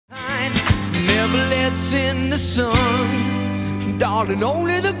nights in the sun, darling,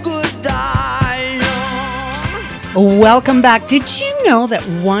 only the good die young. Welcome back. Did you know that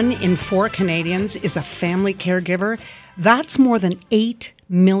 1 in 4 Canadians is a family caregiver? That's more than 8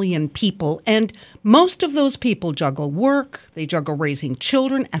 million people. And most of those people juggle work, they juggle raising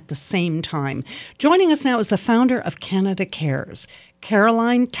children at the same time. Joining us now is the founder of Canada Cares,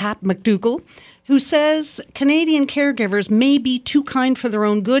 Caroline Tapp-McDougall, who says Canadian caregivers may be too kind for their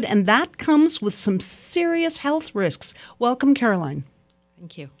own good, and that comes with some serious health risks. Welcome, Caroline.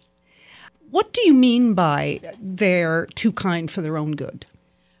 Thank you. What do you mean by they're too kind for their own good?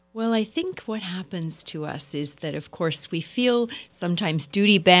 Well, I think what happens to us is that, of course, we feel sometimes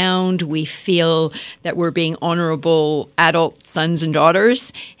duty-bound. We feel that we're being honorable adult sons and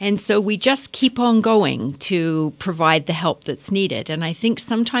daughters. And so we just keep on going to provide the help that's needed. And I think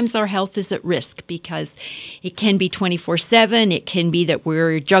sometimes our health is at risk because it can be 24/7. It can be that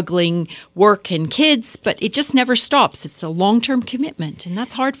we're juggling work and kids, but it just never stops. It's a long-term commitment, and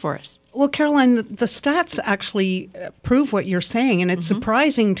that's hard for us. Well, Caroline, the stats actually prove what you're saying, and it's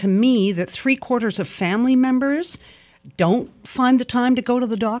surprising to me that 3/4 of family members don't find the time to go to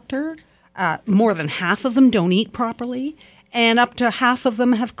the doctor. More than half of them don't eat properly, and up to half of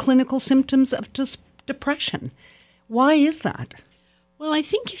them have clinical symptoms of depression. Why is that? Well, I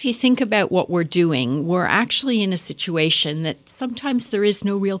think if you think about what we're doing, we're actually in a situation that sometimes there is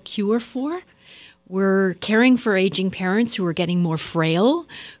no real cure for. We're caring for aging parents who are getting more frail,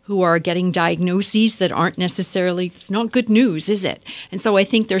 who are getting diagnoses that aren't necessarily, it's not good news, is it? And so I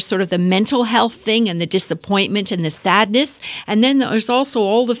think there's sort of the mental health thing and the disappointment and the sadness. And then there's also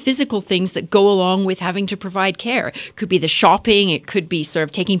all the physical things that go along with having to provide care. It could be the shopping. It could be sort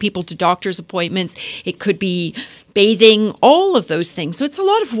of taking people to doctor's appointments. It could be bathing, all of those things. So it's a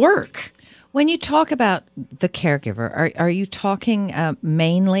lot of work. When you talk about the caregiver, are you talking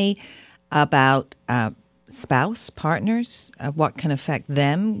mainly about spouse, partners, what can affect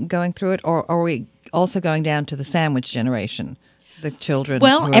them going through it? Or are we also going down to the sandwich generation, the children?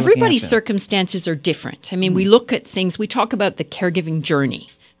 Well, everybody's circumstances are different. I mean, we look at things, we talk about the caregiving journey.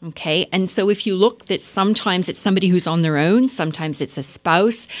 Okay. And so if you look that sometimes it's somebody who's on their own, sometimes it's a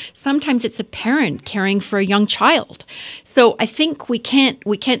spouse, sometimes it's a parent caring for a young child. So I think we can't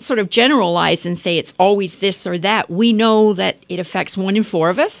sort of generalize and say it's always this or that. We know that it affects 1 in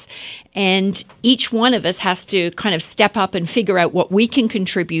 4 of us, and each one of us has to kind of step up and figure out what we can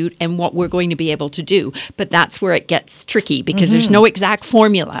contribute and what we're going to be able to do. But that's where it gets tricky because there's no exact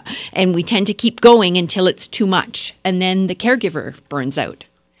formula, and we tend to keep going until it's too much, and then the caregiver burns out.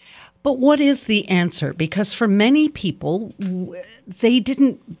 But what is the answer? Because for many people, they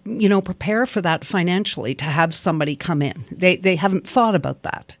didn't, prepare for that financially to have somebody come in. They haven't thought about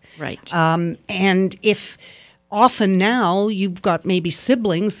that. Right. And if often now you've got maybe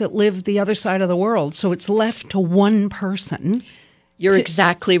siblings that live the other side of the world, so it's left to one person. You're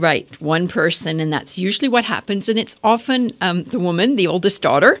exactly right. One person, and that's usually what happens. And it's often the woman, the oldest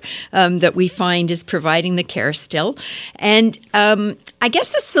daughter, that we find is providing the care still. And I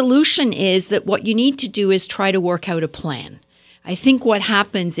guess the solution is that what you need to do is try to work out a plan. I think what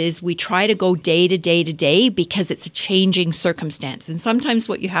happens is we try to go day to day to day because it's a changing circumstance. And sometimes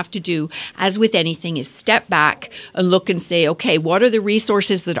what you have to do, as with anything, is step back and look and say, okay, what are the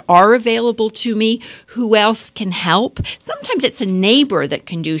resources that are available to me? Who else can help? Sometimes it's a neighbor that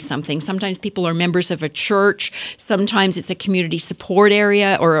can do something. Sometimes people are members of a church. Sometimes it's a community support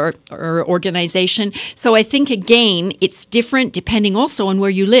area or organization. So I think, again, it's different depending also on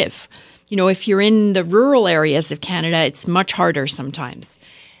where you live. If you're in the rural areas of Canada, it's much harder sometimes.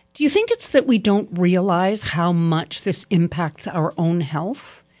 Do you think it's that we don't realize how much this impacts our own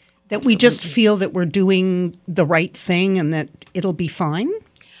health? That Absolutely. We just feel that we're doing the right thing and that it'll be fine?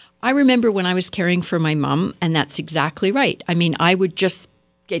 I remember when I was caring for my mom, and that's exactly right. I mean, I would just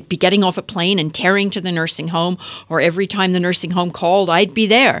be getting off a plane and tearing to the nursing home, or every time the nursing home called, I'd be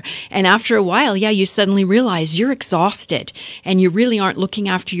there. And after a while, you suddenly realize you're exhausted and you really aren't looking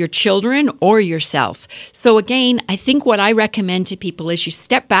after your children or yourself. So again, I think what I recommend to people is you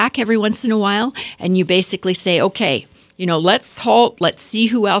step back every once in a while and you basically say, okay, let's halt, let's see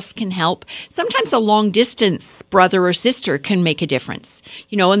who else can help. Sometimes a long distance brother or sister can make a difference,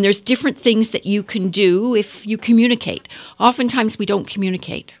 and there's different things that you can do if you communicate. Oftentimes we don't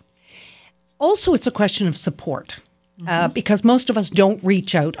communicate. Also, it's a question of support. Because most of us don't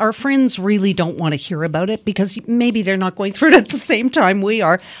reach out. Our friends really don't want to hear about it because maybe they're not going through it at the same time we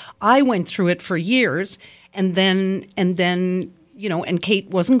are. I went through it for years, and then and Kate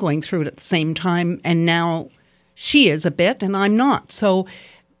wasn't going through it at the same time, and now she is a bit and I'm not. So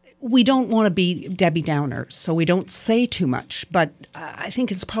we don't want to be Debbie Downers, so we don't say too much. But I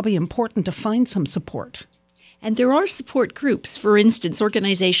think it's probably important to find some support. And there are support groups. For instance,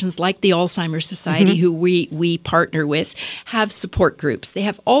 organizations like the Alzheimer's Society, who we partner with, have support groups. They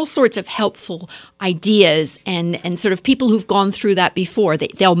have all sorts of helpful ideas and sort of people who've gone through that before.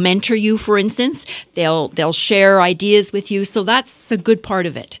 They'll mentor you, for instance. They'll share ideas with you. So that's a good part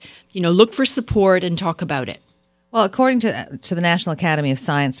of it. Look for support and talk about it. Well, according to the National Academy of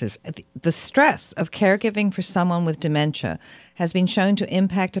Sciences, the stress of caregiving for someone with dementia has been shown to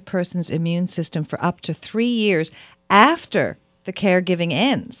impact a person's immune system for up to 3 years after the caregiving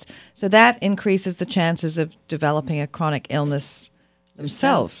ends. So that increases the chances of developing a chronic illness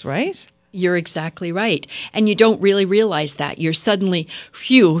themselves, right? You're exactly right. And you don't really realize that. You're suddenly,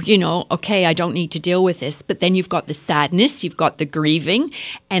 phew, okay, I don't need to deal with this. But then you've got the sadness, you've got the grieving,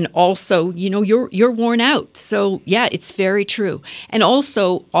 and also, you're worn out. So, yeah, it's very true. And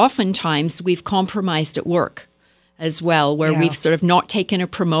also, oftentimes, we've compromised at work as well, where we've sort of not taken a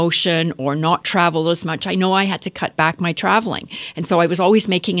promotion or not traveled as much. I know I had to cut back my traveling. And so I was always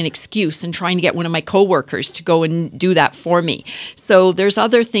making an excuse and trying to get one of my coworkers to go and do that for me. So there's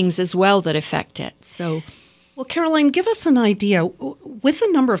other things as well that affect it. So, well, Caroline, give us an idea. With the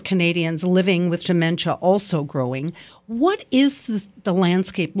number of Canadians living with dementia also growing, what is the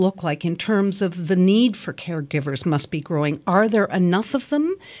landscape look like in terms of the need for caregivers must be growing? Are there enough of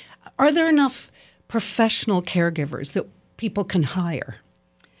them? Are there enough professional caregivers that people can hire?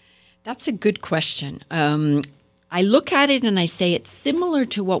 That's a good question. I look at it and I say it's similar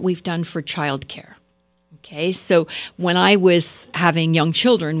to what we've done for childcare. Okay, so when I was having young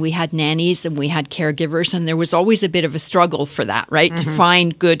children, we had nannies and we had caregivers, and there was always a bit of a struggle for that, right, to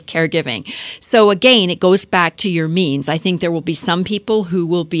find good caregiving. So again, it goes back to your means. I think there will be some people who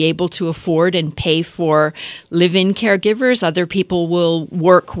will be able to afford and pay for live-in caregivers. Other people will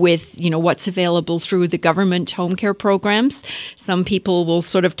work with, what's available through the government home care programs. Some people will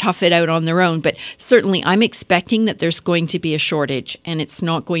sort of tough it out on their own. But certainly I'm expecting that there's going to be a shortage, and it's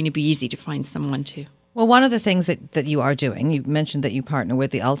not going to be easy to find someone to. Well, one of the things that you are doing, you mentioned that you partner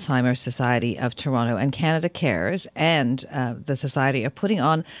with the Alzheimer's Society of Toronto and Canada Cares, and the Society are putting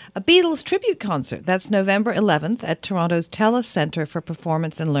on a Beatles Tribute Concert. That's November 11th at Toronto's TELUS Centre for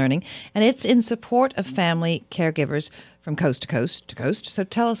Performance and Learning, and it's in support of family caregivers from coast to coast to coast. So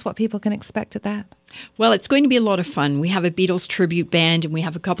tell us what people can expect at that. Well, it's going to be a lot of fun. We have a Beatles tribute band and we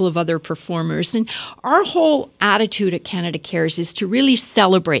have a couple of other performers. And our whole attitude at Canada Cares is to really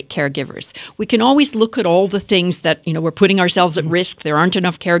celebrate caregivers. We can always look at all the things that, we're putting ourselves at risk. There aren't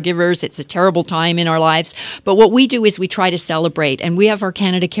enough caregivers. It's a terrible time in our lives. But what we do is we try to celebrate. And we have our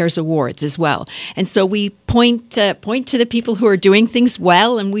Canada Cares Awards as well. And so we point to the people who are doing things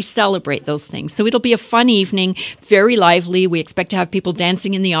well, and we celebrate those things. So it'll be a fun evening, very lively. We expect to have people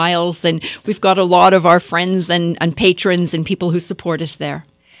dancing in the aisles, and we've got a lot of our friends and patrons and people who support us there.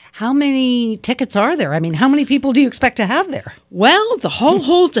 How many tickets are there? I mean, how many people do you expect to have there? Well, the hall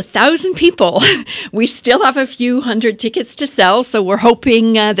holds 1,000 people. We still have a few hundred tickets to sell, so we're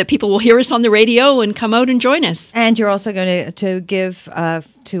hoping that people will hear us on the radio and come out and join us. And you're also going to give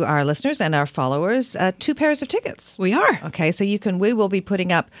to our listeners and our followers 2 pairs of tickets. We are. Okay, so we will be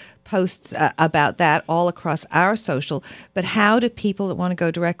putting up posts about that all across our social. But how do people that want to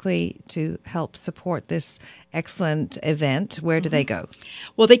go directly to help support this excellent event, where do they go?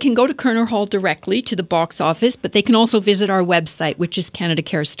 Well, they can go to Koerner Hall directly to the box office, but they can also visit our website, which is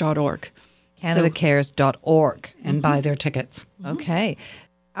canadacares.org. Canadacares.org. And buy their tickets. Okay.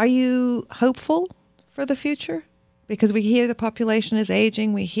 Are you hopeful for the future? Because we hear the population is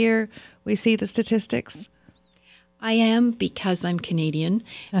aging. We see the statistics. I am, because I'm Canadian,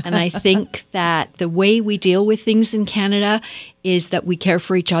 and I think that the way we deal with things in Canada is that we care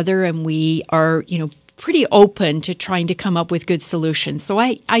for each other, and we are, pretty open to trying to come up with good solutions. So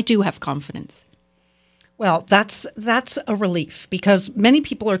I do have confidence. Well, that's a relief, because many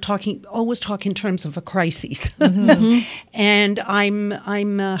people are always talk in terms of a crisis. And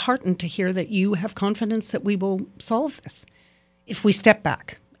I'm heartened to hear that you have confidence that we will solve this if we step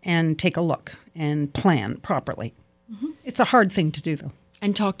back and take a look and plan properly. It's a hard thing to do, though.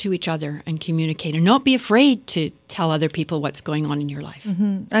 And talk to each other and communicate, and not be afraid to tell other people what's going on in your life.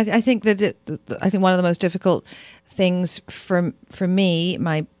 I think that I think one of the most difficult things for me,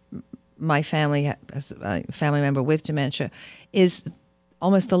 my family, as a family member with dementia, is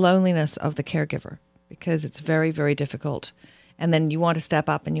almost the loneliness of the caregiver, because it's very, very difficult. And then you want to step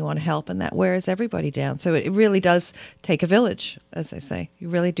up and you want to help, and that wears everybody down. So it really does take a village, as they say. You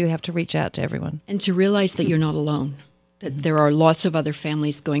really do have to reach out to everyone. And to realize that you're not alone, that there are lots of other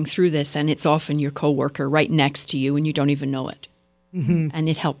families going through this, and it's often your coworker right next to you and you don't even know it. And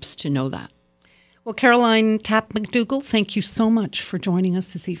it helps to know that. Well, Caroline Tapp-McDougall, thank you so much for joining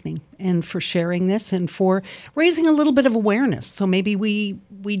us this evening and for sharing this and for raising a little bit of awareness. So maybe we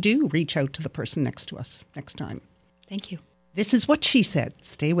do reach out to the person next to us next time. Thank you. This is What She Said.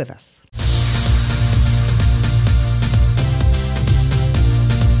 Stay with us.